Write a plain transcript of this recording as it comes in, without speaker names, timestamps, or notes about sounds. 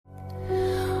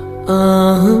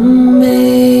Amazing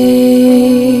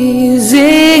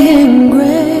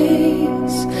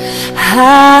grace,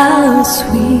 how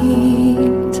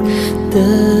sweet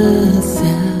the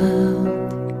sound.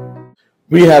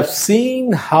 We have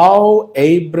seen how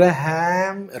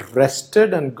Abraham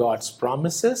rested on God's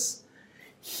promises.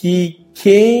 He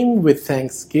came with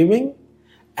thanksgiving,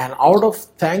 and out of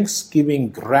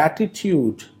thanksgiving,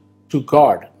 gratitude to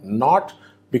God, not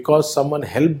because someone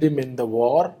helped him in the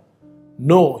war.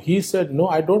 No, he said, no,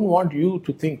 I don't want you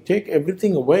to think, take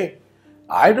everything away.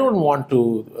 I don't want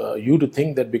you to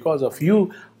think that because of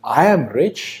you, I am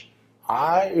rich.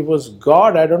 It was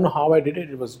God. I don't know how I did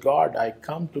it. It was God. I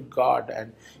come to God,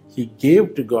 and he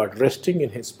gave to God, resting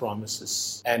in his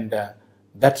promises. And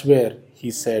that's where he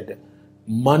said,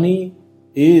 money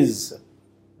is,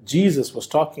 Jesus was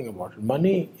talking about it.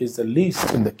 Money is the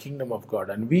least in the kingdom of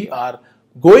God. And we are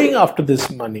going after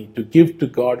this money to give to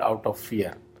God out of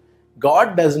fear.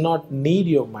 God does not need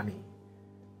your money.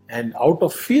 And out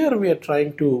of fear, we are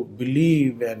trying to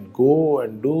believe and go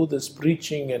and do this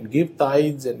preaching and give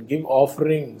tithes and give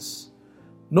offerings.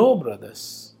 No,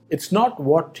 brothers. It's not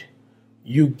what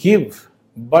you give,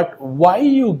 but why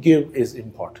you give is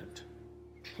important.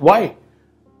 Why?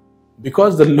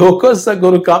 Because the locusts are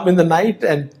going to come in the night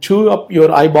and chew up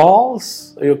your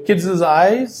eyeballs, your kids'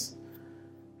 eyes.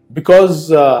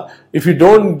 Because if you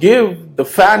don't give, the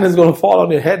fan is going to fall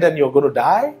on your head and you're going to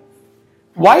die.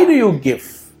 Why do you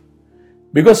give?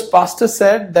 Because pastor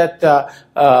said that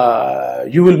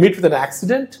you will meet with an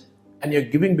accident and you're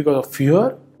giving because of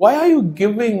fear. Why are you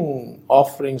giving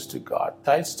offerings to God,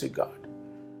 tithes to God?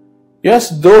 Yes,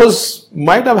 those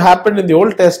might have happened in the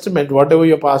Old Testament, whatever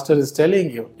your pastor is telling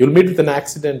you. You'll meet with an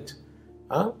accident.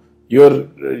 You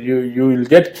will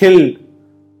get killed.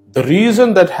 The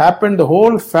reason that happened, the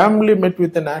whole family met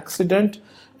with an accident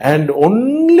and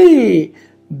only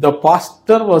the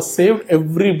pastor was saved.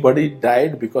 Everybody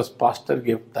died because pastor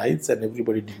gave tithes and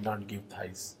everybody did not give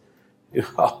tithes.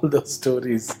 All those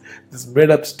stories, these made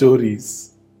up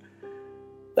stories.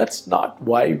 That's not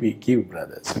why we give,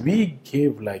 brothers. We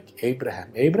give like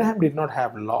Abraham. Abraham did not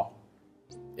have law.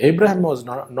 Abraham was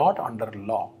not under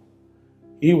law.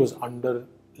 He was under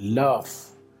love.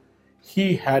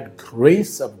 He had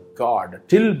grace of God.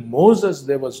 Till Moses,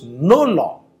 there was no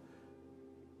law.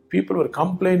 People were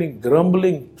complaining,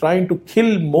 grumbling, trying to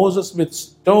kill Moses with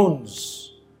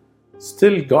stones.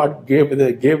 Still, God gave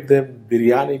them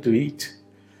biryani to eat.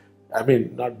 I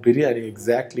mean, not biryani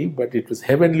exactly, but it was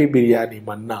heavenly biryani,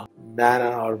 manna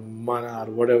or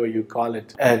whatever you call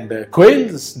it. And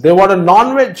quails, they wanted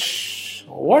non-veg.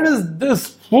 What is this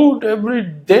food every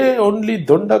day? Only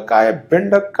dondakai,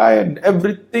 bendakai and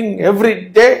everything every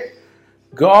day.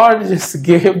 God just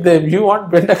gave them, you want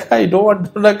bendakai, you don't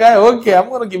want dondakai? Okay, I'm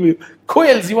going to give you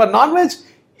quails. You want non-veg?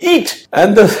 Eat.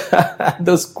 And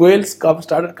those quails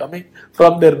started coming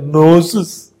from their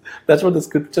noses. That's what the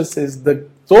scripture says.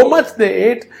 So much they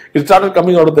ate, it started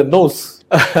coming out of their nose.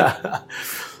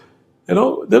 They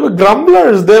were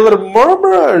grumblers, they were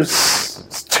murmurers.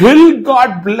 Still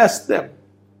God blessed them.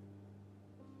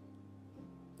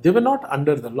 They were not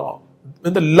under the law.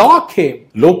 When the law came,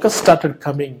 locusts started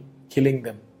coming, killing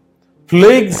them.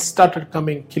 Plagues started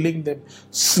coming, killing them.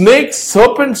 Snakes,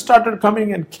 serpents started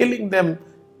coming and killing them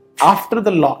after the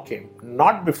law came,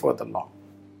 not before the law.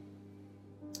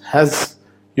 Has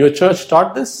your church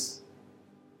taught this?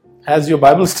 Has your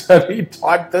Bible study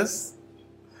taught this?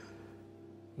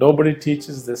 Nobody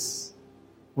teaches this.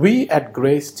 We at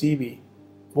Grace TV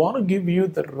want to give you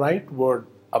the right word,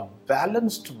 a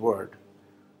balanced word.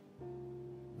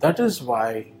 That is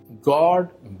why God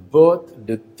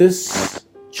birthed this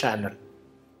channel,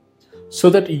 so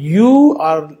that you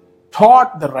are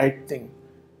taught the right thing.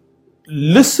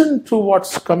 Listen to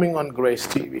what's coming on Grace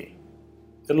TV.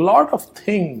 A lot of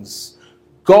things.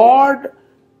 God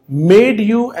made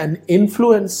you an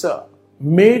influencer,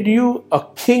 made you a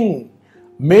king,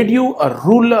 made you a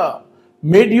ruler,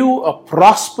 made you a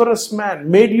prosperous man,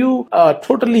 made you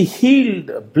totally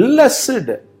healed,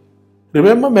 blessed.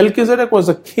 Remember, Melchizedek was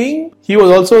a king. He was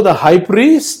also the high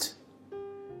priest.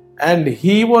 And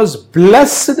he was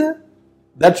blessed.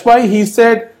 That's why he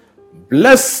said,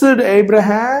 blessed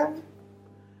Abraham.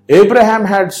 Abraham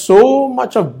had so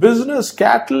much of business,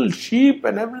 cattle, sheep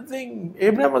and everything.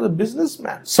 Abraham was a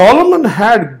businessman. Solomon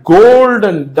had gold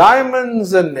and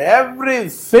diamonds and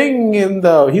everything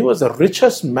he was the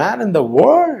richest man in the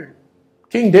world.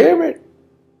 King David.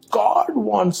 God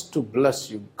wants to bless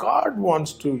you. God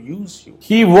wants to use you.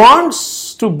 He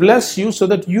wants to bless you so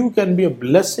that you can be a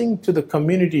blessing to the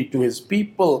community, to his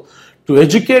people, to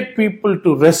educate people,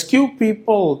 to rescue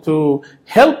people, to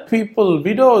help people,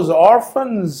 widows,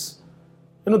 orphans,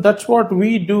 That's what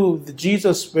we do, the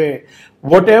Jesus way.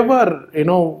 Whatever,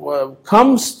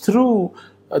 comes through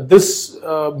this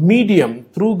medium,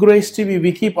 through Grace TV,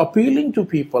 we keep appealing to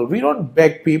people. We don't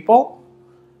beg people.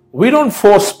 We don't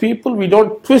force people. We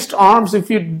don't twist arms. If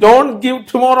you don't give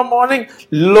tomorrow morning,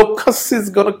 locust is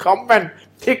going to come and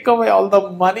take away all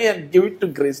the money and give it to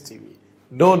Grace TV.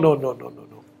 No.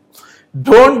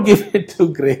 Don't give it to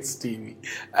Grace TV.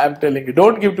 I'm telling you,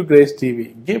 don't give to Grace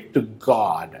TV. Give to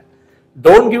God.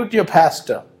 Don't give it to your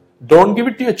pastor. Don't give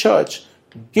it to your church.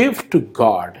 Give to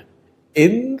God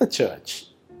in the church,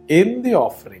 in the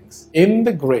offerings, in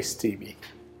the Grace TV.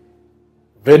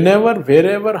 Whenever,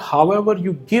 wherever, however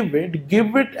you give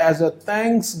it as a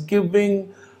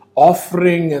thanksgiving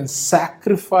offering and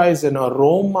sacrifice and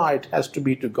aroma. It has to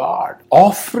be to God.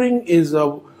 Offering is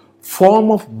a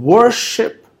form of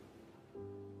worship.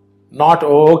 Not,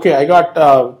 okay, I got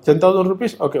 10,000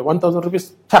 rupees. Okay, 1,000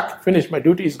 rupees. Tuck, finish. My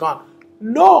duty is gone.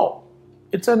 No,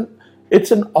 it's an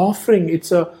offering.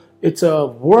 It's a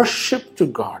worship to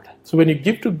God. So when you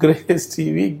give to Grace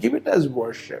TV, give it as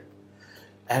worship.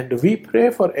 And we pray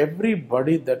for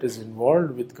everybody that is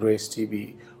involved with Grace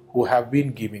TV who have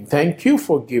been giving. Thank you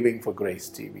for giving for Grace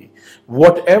TV.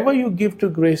 Whatever you give to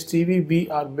Grace TV, we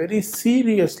are very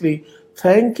seriously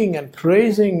thanking and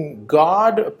praising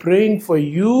God, praying for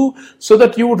you so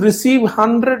that you would receive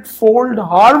 100-fold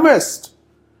harvest.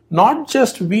 Not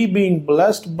just we being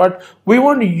blessed, but we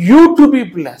want you to be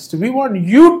blessed. We want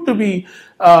you to be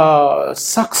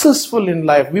successful in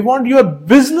life. We want your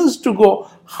business to go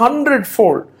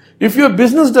 100-fold. If your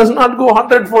business does not go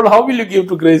 100-fold, how will you give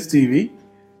to Grace TV?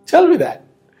 Tell me that.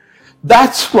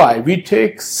 That's why we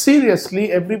take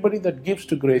seriously everybody that gives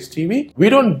to Grace TV. We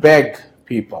don't beg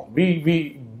people.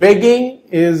 Begging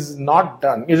is not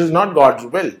done. It is not God's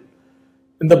will.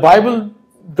 In the Bible,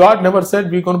 God never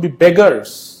said we're going to be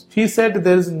beggars. He said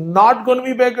there is not going to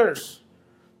be beggars.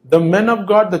 The men of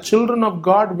God, the children of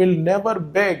God will never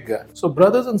beg. So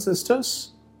brothers and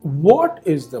sisters, what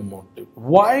is the motive?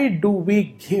 Why do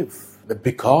we give?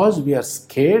 Because we are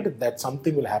scared that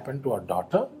something will happen to our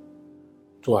daughter,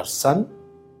 to our son.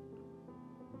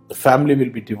 The family will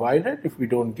be divided if we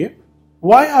don't give.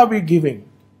 Why are we giving?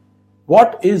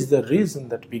 What is the reason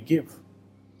that we give?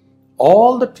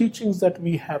 All the teachings that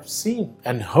we have seen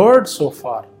and heard so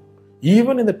far,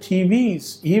 even in the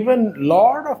TVs, even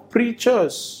lot of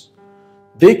preachers,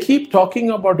 they keep talking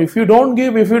about if you don't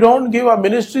give, our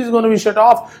ministry is going to be shut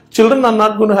off, children are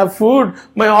not going to have food,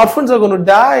 my orphans are going to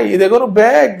die, they're going to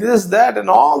beg, this, that, and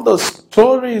all those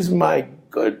stories, my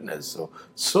goodness.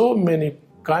 So many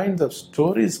kinds of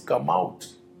stories come out.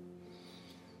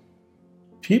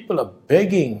 People are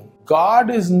begging. God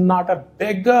is not a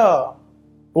beggar.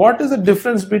 What is the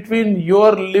difference between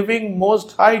your living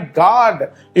most high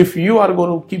God if you are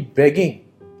going to keep begging?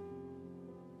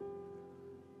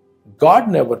 God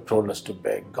never told us to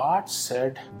beg. God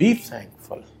said, be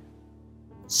thankful.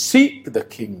 Seek the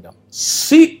kingdom.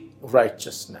 Seek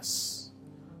righteousness.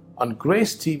 On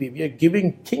Grace TV, we are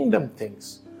giving kingdom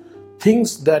things.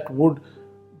 Things that would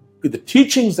be the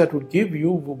teachings that would give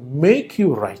you, will make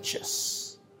you righteous.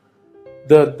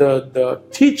 The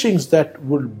teachings that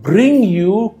will bring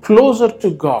you closer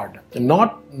to God,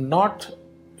 not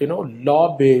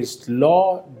law-based.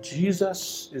 Law,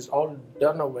 Jesus is all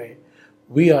done away.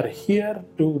 We are here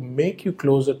to make you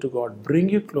closer to God, bring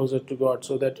you closer to God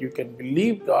so that you can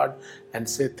believe God and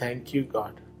say, thank you,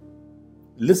 God.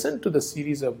 Listen to the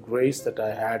series of grace that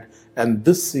I had and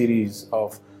this series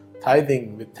of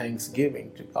tithing with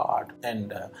thanksgiving to God.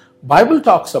 And Bible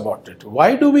talks about it.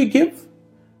 Why do we give?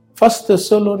 1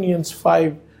 Thessalonians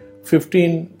 5,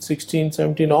 15, 16,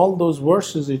 17, all those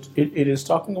verses, it is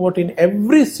talking about in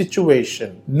every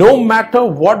situation, no matter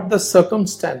what the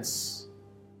circumstance,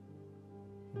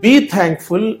 be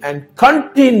thankful and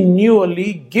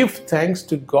continually give thanks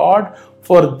to God,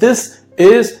 for this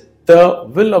is the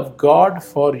will of God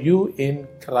for you in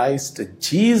Christ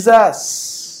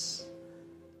Jesus.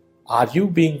 Are you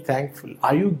being thankful?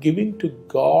 Are you giving to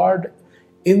God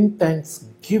in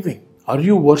thanksgiving? Are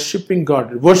you worshiping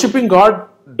God? Worshiping God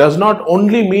does not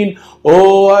only mean,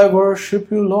 oh, I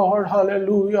worship you, Lord,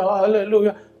 hallelujah,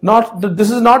 hallelujah.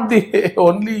 This is not the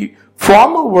only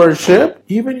form of worship.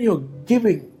 Even your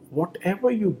giving, whatever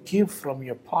you give from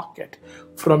your pocket,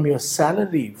 from your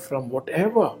salary, from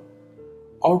whatever,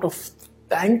 out of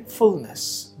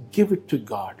thankfulness, give it to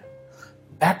God.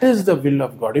 That is the will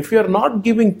of God. If you are not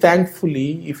giving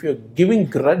thankfully, if you are giving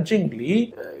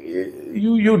grudgingly,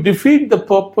 you defeat the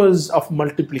purpose of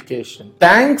multiplication.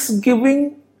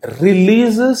 Thanksgiving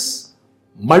releases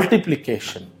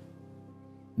multiplication.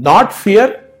 Not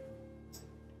fear,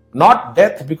 Not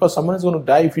death, because someone is going to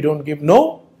die if you don't give.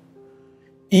 No.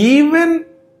 Even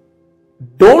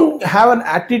don't have an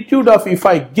attitude of, if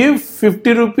I give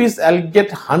 50 rupees, I'll get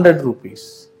 100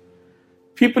 rupees.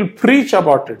 People preach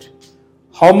about it.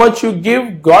 How much you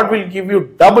give, God will give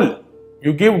you double.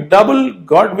 You give double,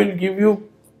 God will give you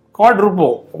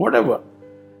quadruple, whatever.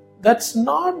 That's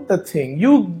not the thing.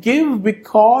 You give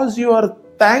because you are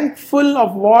thankful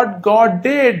of what God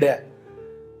did.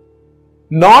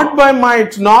 Not by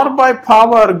might, nor by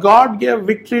power. God gave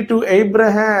victory to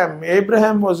Abraham.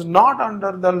 Abraham was not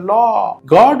under the law.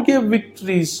 God gave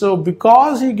victory. So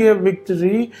because He gave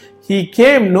victory, He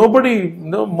came. Nobody,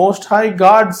 no Most High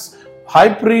God's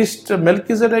high priest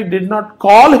Melchizedek did not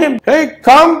call him. Hey,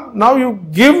 come, now you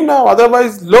give now.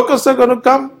 Otherwise, locusts are going to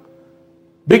come.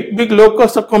 Big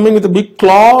locusts are coming with big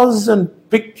claws and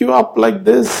pick you up like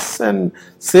this. And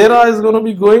Sarah is going to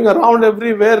be going around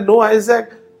everywhere. No,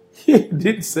 Isaac. He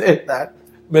didn't say that,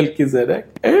 Melchizedek.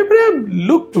 Abraham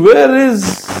looked, where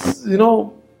is,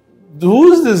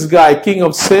 who's this guy, king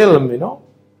of Salem,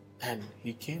 And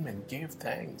he came and gave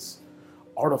thanks.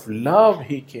 Out of love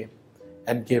he came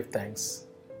and gave thanks.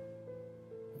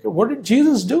 Okay, what did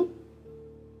Jesus do?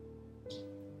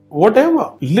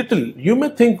 Whatever, little. You may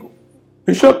think,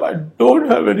 Bishop, I don't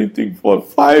have anything for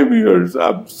 5 years.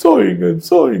 I'm sowing and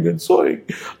sowing and sowing.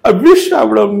 I wish I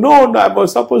would have known I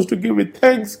was supposed to give with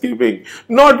thanksgiving,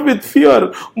 not with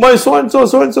fear. My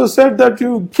so-and-so said that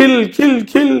you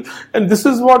kill, and this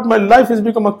is what my life has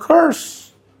become a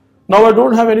curse. Now I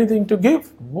don't have anything to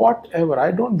give. Whatever.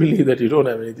 I don't believe that you don't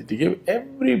have anything to give.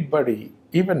 Everybody,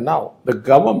 even now, the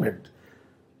government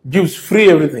gives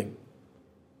free everything.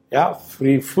 Yeah,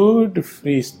 free food,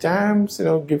 free stamps,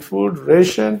 give food,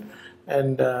 ration,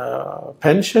 and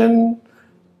pension,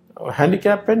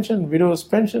 handicap pension, widow's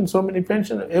pension, so many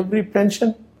pension, every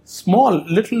pension, small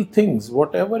little things,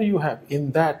 whatever you have,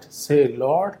 in that say,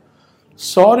 Lord,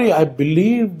 sorry, I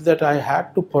believed that I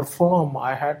had to perform,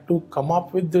 I had to come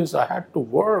up with this, I had to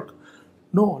work.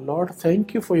 No, Lord,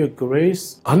 thank you for your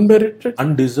grace, unmerited,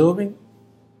 undeserving.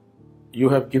 You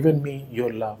have given me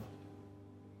your love.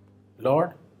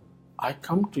 Lord, I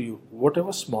come to you,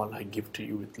 whatever small I give to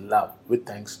you with love, with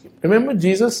thanksgiving. Remember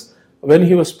Jesus, when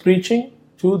He was preaching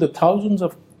to the thousands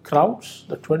of crowds,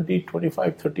 the 20,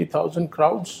 25, 30,000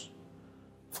 crowds,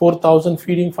 4,000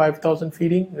 feeding, 5,000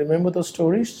 feeding. Remember those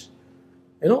stories?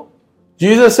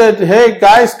 Jesus said, hey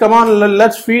guys, come on,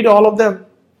 let's feed all of them.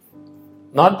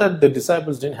 Not that the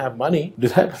disciples didn't have money.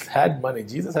 Disciples had money.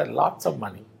 Jesus had lots of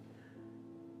money.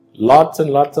 Lots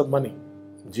and lots of money.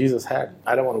 Jesus had.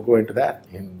 I don't want to go into that.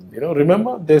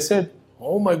 Remember, they said,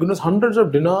 oh my goodness, hundreds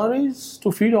of denaries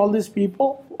to feed all these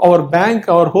people. Our bank,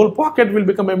 our whole pocket will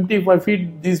become empty if I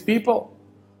feed these people.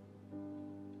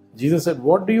 Jesus said,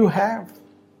 what do you have?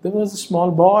 There was a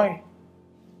small boy,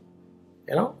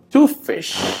 2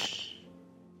 fish.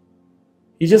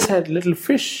 He just had little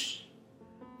fish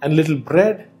and little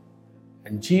bread.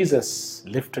 And Jesus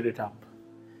lifted it up,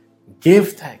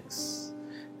 gave thanks,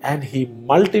 and He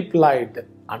multiplied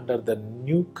under the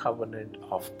new covenant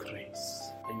of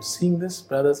grace. Are you seeing this,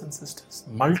 brothers and sisters?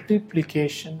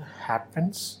 Multiplication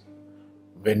happens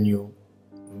when you,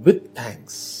 with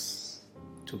thanks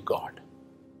to God,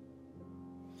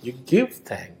 you give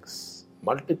thanks.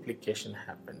 Multiplication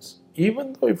happens.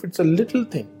 Even though if it's a little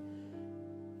thing,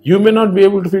 you may not be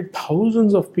able to feed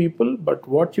thousands of people, but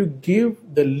what you give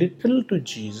the little to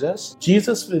Jesus,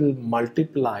 Jesus will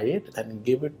multiply it and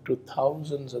give it to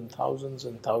thousands and thousands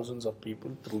and thousands of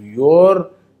people through your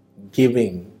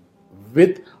giving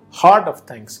with heart of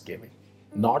thanksgiving,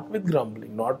 not with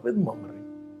grumbling, not with murmuring.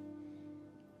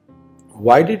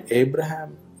 Why did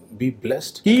Abraham be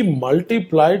blessed? He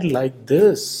multiplied like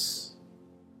this.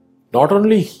 Not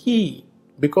only he,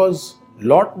 because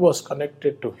Lot was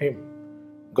connected to him.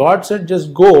 God said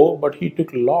just go, but he took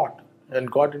Lot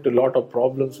and got into a lot of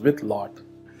problems with Lot.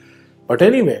 But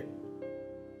anyway,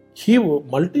 he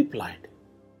multiplied.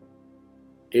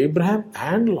 Abraham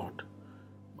and Lot.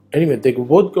 Anyway, they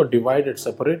both got divided,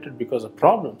 separated because of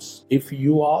problems. If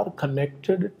you are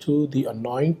connected to the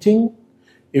anointing,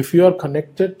 if you are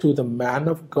connected to the man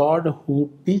of God who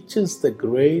teaches the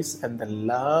grace and the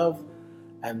love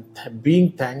and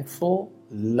being thankful,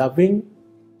 loving,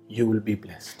 you will be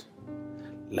blessed.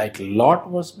 Like Lot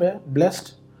was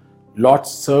blessed,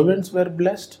 Lot's servants were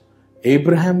blessed,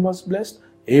 Abraham was blessed,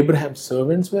 Abraham's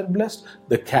servants were blessed,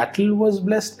 the cattle was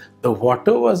blessed, the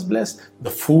water was blessed, the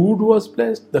food was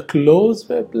blessed, the clothes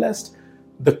were blessed,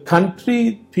 the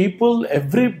country, people,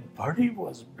 everybody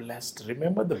was blessed.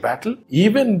 Remember the battle?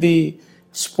 Even the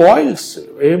spoils,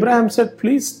 Abraham said,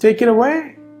 please take it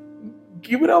away,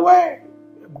 give it away.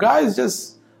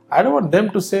 Guys, I don't want them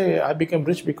to say, I became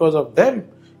rich because of them.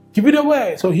 Give it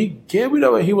away. So he gave it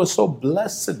away. He was so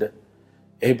blessed,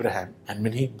 Abraham. And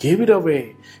when he gave it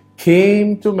away,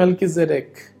 came to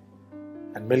Melchizedek.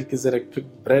 And Melchizedek took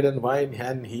bread and wine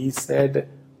and he said,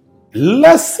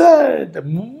 blessed,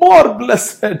 more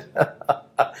blessed.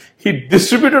 He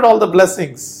distributed all the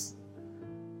blessings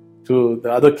to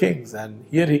the other kings. And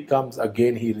here he comes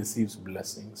again, he receives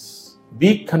blessings.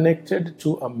 Be connected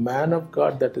to a man of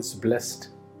God that is blessed.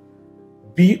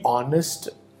 Be honest.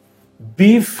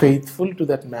 Be faithful to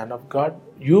that man of God.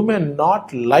 You may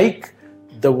not like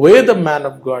the way the man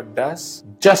of God does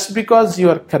just because you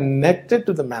are connected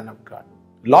to the man of God.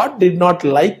 Lord did not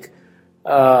like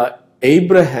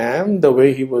Abraham the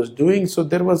way he was doing. So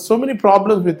there were so many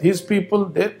problems with his people,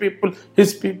 their people,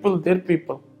 his people, their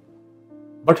people.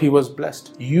 But he was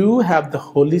blessed. You have the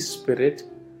Holy Spirit.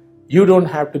 You don't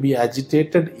have to be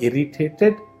agitated,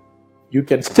 irritated. You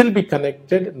can still be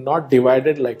connected, not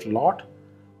divided like Lot.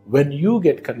 When you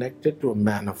get connected to a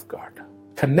man of God,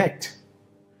 connect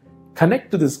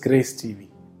to this Grace TV.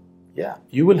 Yeah,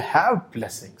 you will have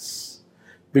blessings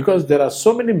because there are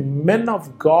so many men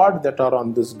of God that are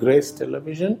on this Grace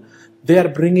television. They are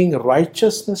bringing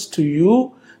righteousness to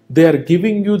you. They are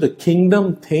giving you the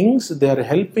kingdom things. They are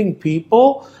helping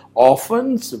people,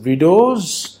 orphans,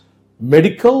 widows,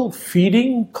 medical,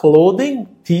 feeding, clothing,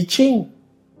 teaching.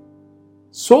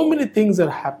 So many things are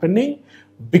happening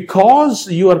because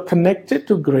you are connected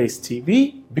to Grace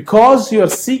TV, because you are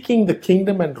seeking the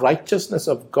kingdom and righteousness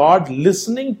of God,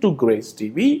 listening to Grace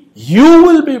TV, you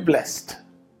will be blessed.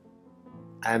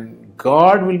 And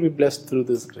God will be blessed through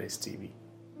this Grace TV.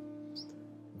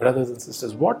 Brothers and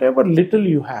sisters, whatever little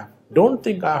you have, don't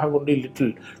think I have only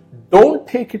little. Don't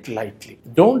take it lightly.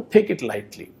 Don't take it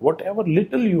lightly. Whatever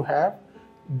little you have,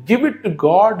 give it to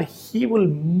God. He will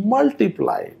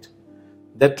multiply it.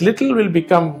 That little will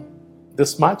become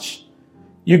this much.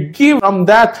 You give from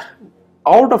that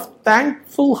out of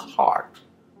thankful heart,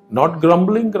 not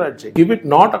grumbling, grudging. Give it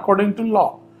not according to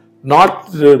law,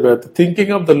 not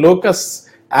thinking of the locusts,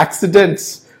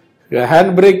 accidents,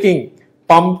 hand braking,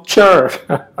 puncture,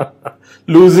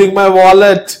 losing my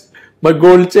wallet, my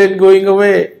gold chain going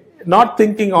away. Not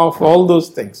thinking of all those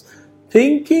things.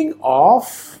 Thinking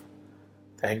of,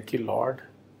 thank you, Lord.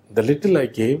 The little I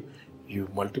gave, you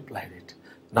multiplied it.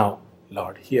 Now,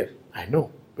 Lord, here, I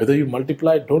know whether you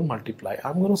multiply, don't multiply.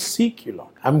 I'm going to seek you,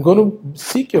 Lord. I'm going to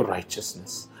seek your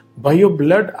righteousness. By your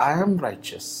blood, I am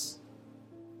righteous.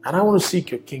 And I want to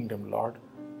seek your kingdom, Lord.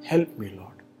 Help me,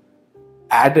 Lord.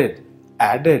 Added,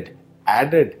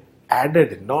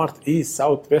 north, east,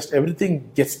 south, west,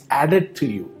 everything gets added to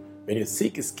you when you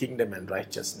seek his kingdom and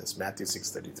righteousness. Matthew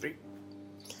 6:33.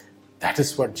 That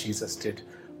is what Jesus did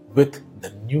with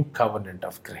the new covenant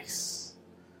of grace.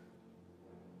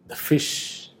 The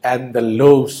fish and the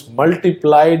loaves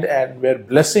multiplied and were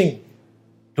blessing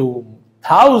to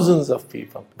thousands of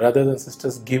people. Brothers and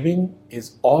sisters, giving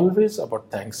is always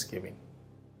about thanksgiving.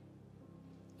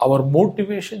 Our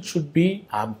motivation should be,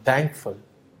 I'm thankful.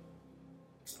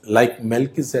 Like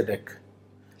Melchizedek,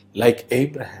 like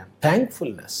Abraham.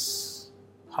 Thankfulness.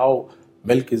 How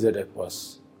Melchizedek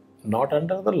was not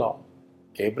under the law.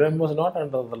 Abraham was not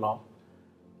under the law.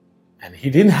 And he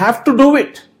didn't have to do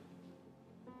it.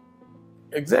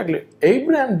 Exactly.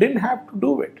 Abraham didn't have to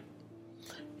do it.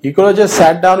 He could have just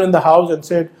sat down in the house and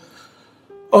said,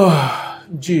 oh,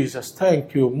 Jesus,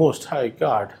 thank you, Most High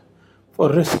God,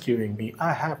 for rescuing me.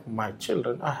 I have my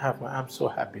children. I'm so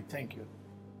happy. Thank you.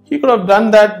 He could have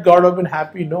done that. God would have been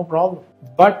happy. No problem.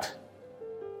 But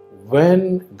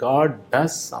when God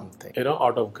does something,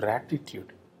 out of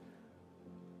gratitude,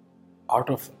 out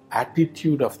of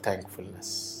attitude of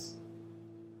thankfulness,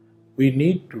 we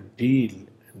need to deal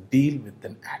with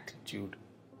an attitude,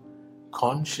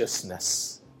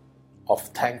 consciousness of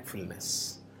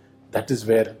thankfulness. That is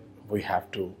where we have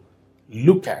to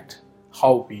look at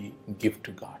how we give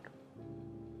to God.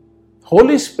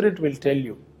 Holy Spirit will tell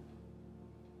you.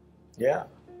 Yeah.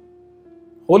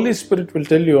 Holy Spirit will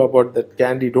tell you about that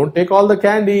candy. Don't take all the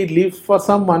candy, leave for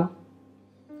someone.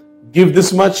 Give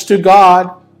this much to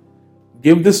God.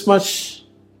 Give this much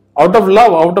out of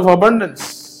love, out of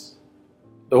abundance.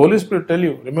 The Holy Spirit will tell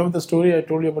you. Remember the story I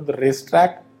told you about the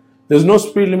racetrack? There's no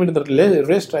speed limit in the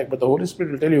racetrack, but the Holy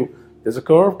Spirit will tell you, there's a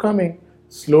curve coming.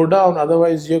 Slow down,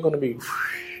 otherwise you're going to be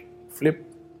flipped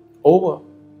over.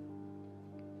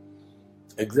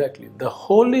 Exactly. The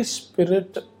Holy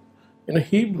Spirit,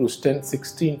 Hebrews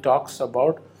 10:16 talks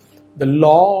about the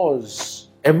laws.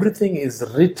 Everything is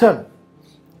written.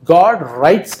 God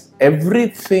writes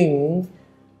everything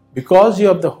because you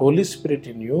have the Holy Spirit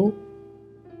in you.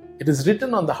 It is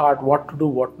written on the heart what to do,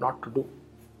 what not to do.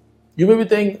 You may be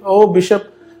thinking, oh,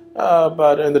 Bishop,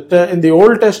 but in the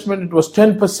Old Testament it was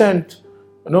 10%.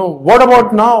 What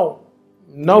about now?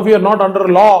 Now we are not under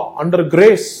law, under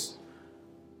grace.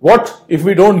 What if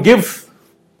we don't give?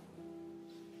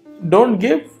 Don't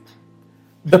give.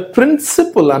 The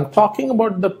principle, I'm talking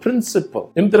about the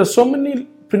principle. And there are so many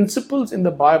principles in the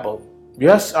Bible.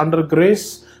 Yes, under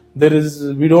grace,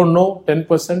 we don't know, 10%,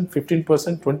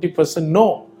 15%, 20%,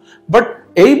 no. But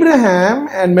Abraham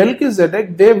and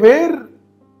Melchizedek, they were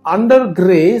under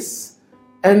grace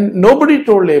and nobody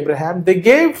told Abraham.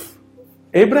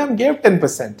 Abraham gave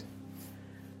 10%.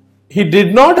 He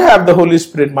did not have the Holy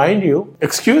Spirit, mind you.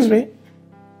 Excuse me.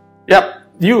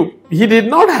 He did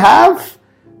not have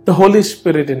the Holy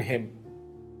Spirit in him,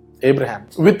 Abraham.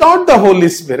 Without the Holy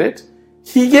Spirit,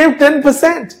 he gave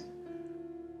 10%.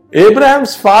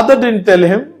 Abraham's father didn't tell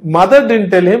him, mother didn't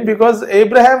tell him, because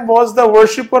Abraham was the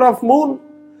worshipper of moon.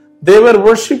 They were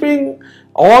worshipping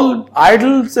all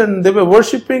idols and they were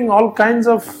worshipping all kinds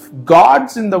of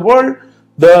gods in the world.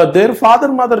 Their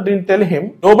father, mother didn't tell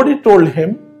him. Nobody told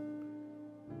him.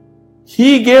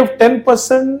 He gave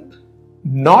 10%,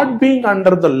 not being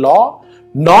under the law,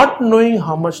 not knowing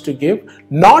how much to give,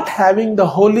 not having the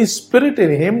Holy Spirit in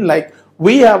him like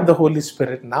we have the Holy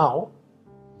Spirit now.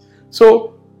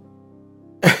 So,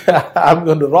 I'm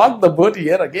going to rock the boat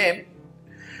here again.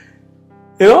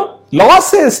 Law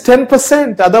says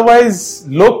 10%, otherwise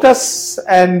locusts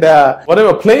and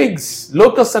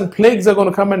locusts and plagues are going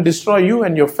to come and destroy you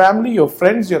and your family, your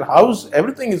friends, your house,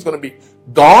 everything is going to be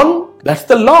gone. That's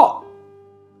the law.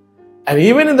 And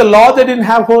even in the law, they didn't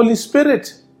have Holy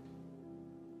Spirit.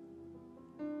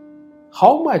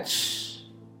 How much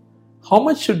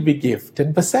should we give?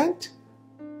 10%?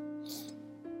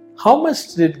 How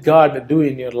much did God do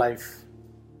in your life?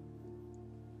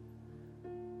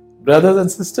 Brothers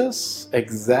and sisters,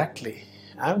 exactly.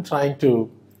 I'm trying to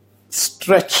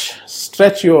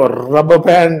stretch your rubber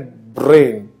band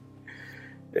brain.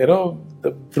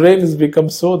 The brain has become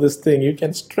you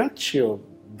can stretch your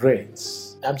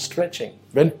brains. I'm stretching.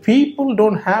 When people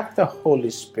don't have the Holy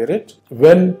Spirit,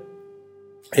 when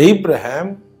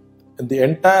Abraham and the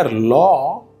entire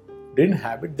law didn't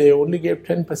have it, they only gave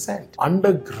 10%.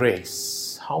 Under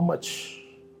grace, how much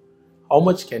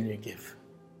can you give?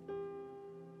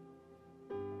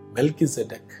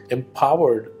 Melchizedek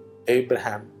empowered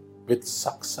Abraham with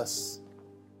success.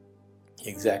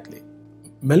 Exactly.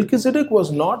 Melchizedek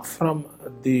was not from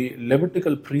the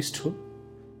Levitical priesthood.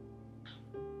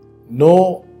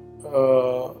 No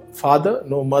father,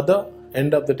 no mother,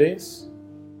 end of the days.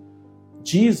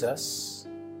 Jesus,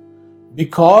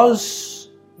 because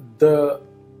the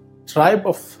tribe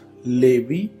of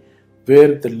Levi,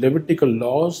 where the Levitical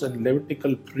laws and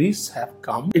Levitical priests have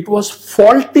come, it was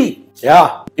faulty.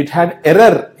 Yeah, it had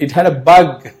error, it had a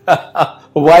bug,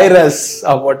 virus,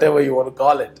 or whatever you want to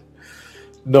call it.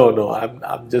 No,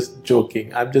 I'm just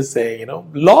joking. I'm just saying,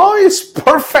 law is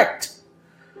perfect.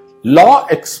 Law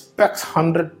expects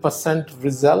 100%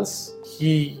 results.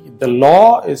 The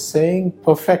law is saying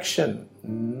perfection,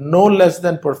 no less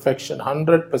than perfection,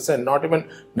 100%, not even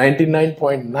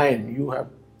 99.9. You have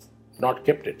not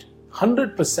kept it.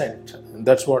 100%.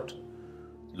 That's what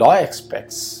law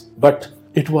expects. But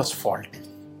it was faulty.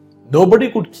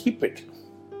 Nobody could keep it.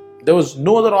 There was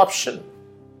no other option.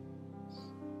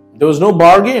 There was no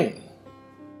bargain.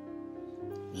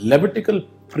 Levitical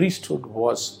priesthood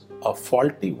was a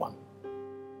faulty one.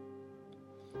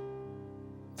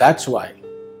 That's why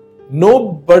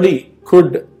nobody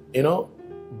could,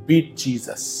 beat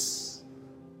Jesus.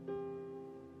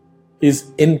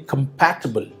 He's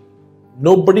incompatible.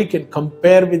 Nobody can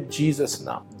compare with Jesus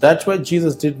now. That's why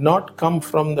Jesus did not come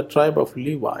from the tribe of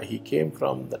Levi. He came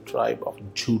from the tribe of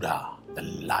Judah, the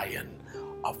Lion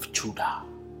of Judah.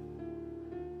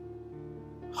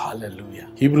 Hallelujah.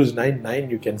 Hebrews 9:9,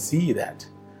 you can see that.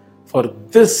 For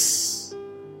this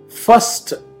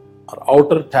first or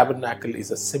outer tabernacle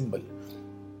is a symbol.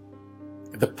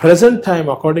 At the present time,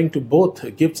 according to both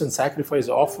gifts and sacrifice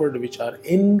offered, which are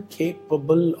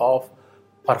incapable of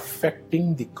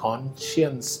perfecting the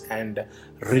conscience and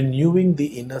renewing the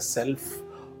inner self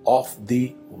of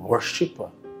the worshipper.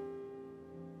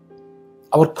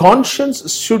 Our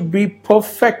conscience should be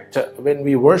perfect when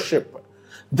we worship.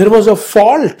 There was a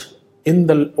fault in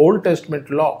the Old Testament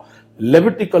law,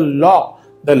 Levitical law,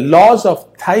 the laws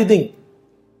of tithing.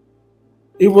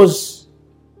 It was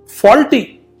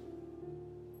faulty.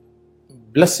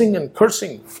 Blessing and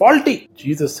cursing, faulty.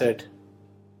 Jesus said,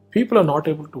 people are not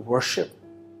able to worship.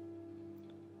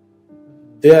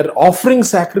 They are offering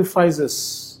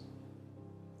sacrifices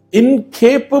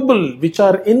which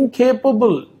are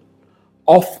incapable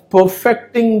of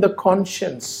perfecting the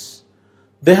conscience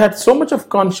They had so much of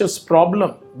conscious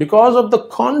problem. Because of the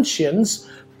conscience,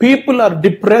 people are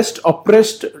depressed,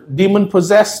 oppressed,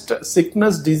 demon-possessed,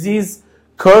 sickness, disease,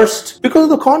 cursed. Because of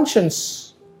the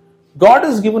conscience. God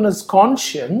has given us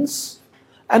conscience,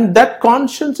 and that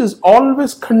conscience is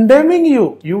always condemning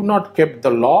you. You've not kept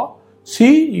the law.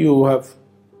 See, you have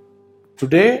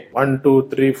today 1, 2,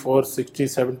 3, 4, 60,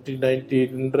 70, 90,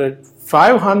 100,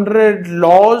 500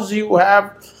 laws you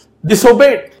have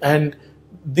disobeyed. And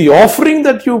the offering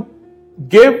that you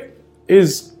gave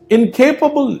is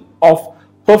incapable of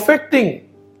perfecting.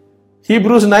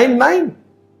 Hebrews 9:9.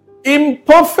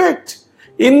 Imperfect,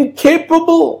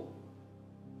 incapable.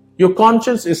 Your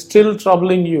conscience is still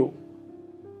troubling you.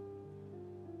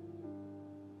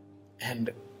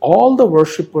 And all the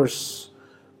worshippers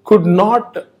could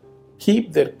not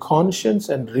keep their conscience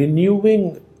and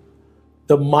renewing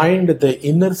the mind, the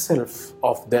inner self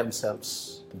of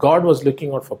themselves. God was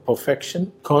looking out for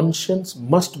perfection. Conscience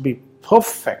must be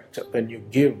perfect when you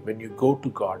give, when you go to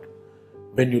God,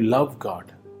 when you love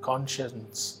God.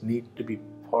 Conscience needs to be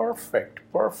perfect.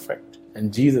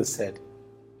 And Jesus said,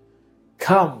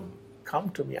 Come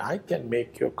to me. I can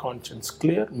make your conscience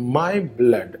clear. My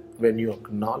blood, when you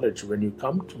acknowledge, when you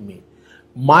come to me,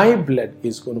 my blood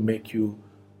is going to make your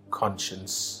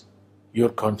conscience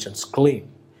clean,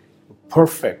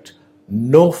 perfect,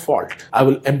 no fault. I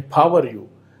will empower you.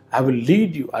 I will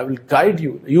lead you. I will guide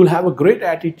you. You will have a great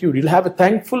attitude. You'll have a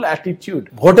thankful attitude.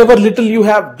 Whatever little you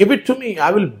have, give it to me. I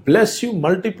will bless you,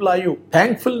 multiply you.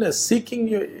 Thankfulness, seeking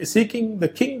the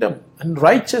kingdom and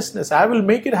righteousness. I will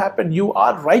make it happen. You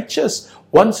are righteous.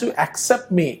 Once you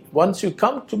accept me, once you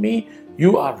come to me,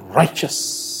 you are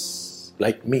righteous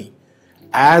like me.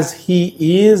 As he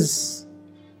is,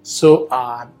 so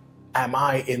am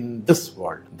I in this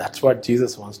world. That's what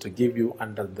Jesus wants to give you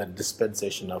under the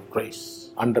dispensation of grace.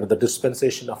 Under the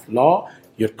dispensation of law,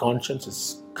 your conscience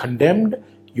is condemned.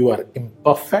 You are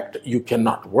imperfect. You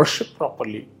cannot worship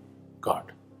properly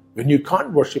God. When you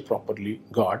can't worship properly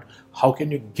God, how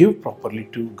can you give properly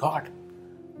to God?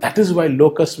 That is why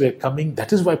locusts were coming.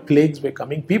 That is why plagues were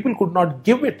coming. People could not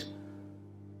give it.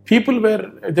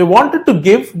 They wanted to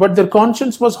give, but their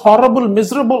conscience was horrible,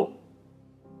 miserable.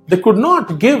 They could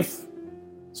not give.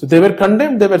 So they were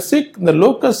condemned, they were sick. The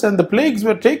locusts and the plagues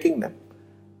were taking them,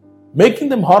 making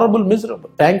them horrible, miserable.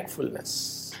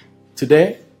 Thankfulness.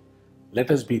 Today,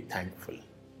 let us be thankful.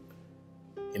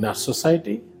 In our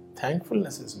society,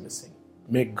 thankfulness is missing.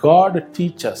 May God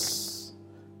teach us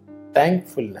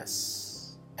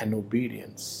thankfulness and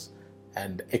obedience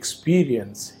and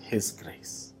experience His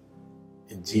grace.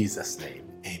 In Jesus' name,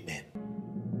 amen.